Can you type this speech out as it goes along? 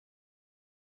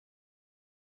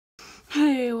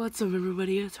Hey, what's up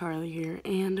everybody, it's Harley here,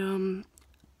 and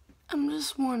I'm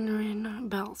just wondering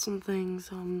about some things.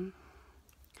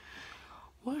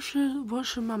 What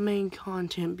should my main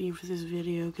content be for this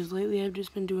video? Because lately I've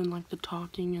just been doing like the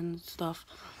talking and stuff.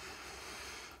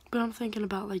 But I'm thinking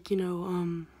about like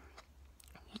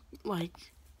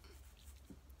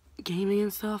gaming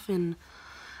and stuff, and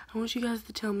I want you guys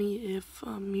to tell me if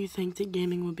you think that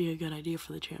gaming would be a good idea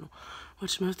for the channel.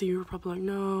 Which most of you are probably like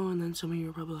no, and then some of you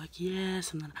are probably like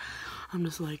yes, and then I'm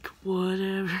just like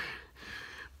whatever.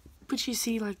 But you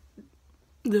see, like,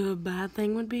 the bad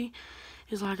thing would be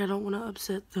is like I don't want to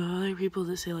upset the other people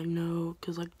that say like no,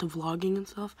 because like the vlogging and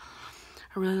stuff,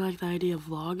 I really like the idea of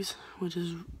vlogs, which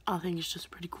is, I think it's just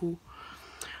pretty cool.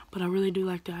 But I really do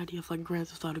like the idea of like Grand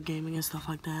Theft Auto gaming and stuff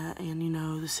like that, and you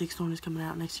know the Sixth one is coming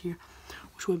out next year,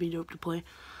 which would be dope to play.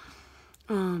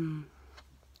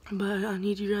 But I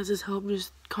need you guys' help.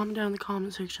 Just comment down in the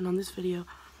comment section on this video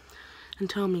and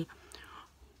tell me,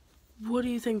 what do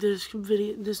you think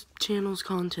this channel's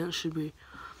content should be?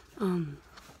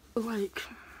 Like,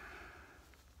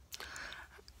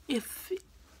 if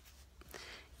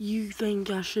you think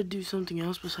I should do something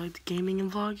else besides gaming and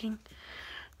vlogging,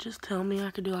 just tell me.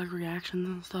 I could do like reactions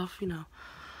and stuff, you know.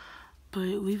 But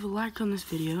leave a like on this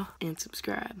video and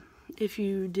subscribe. If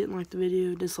you didn't like the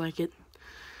video, dislike it.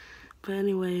 But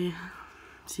anyway,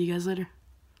 see you guys later.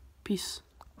 Peace.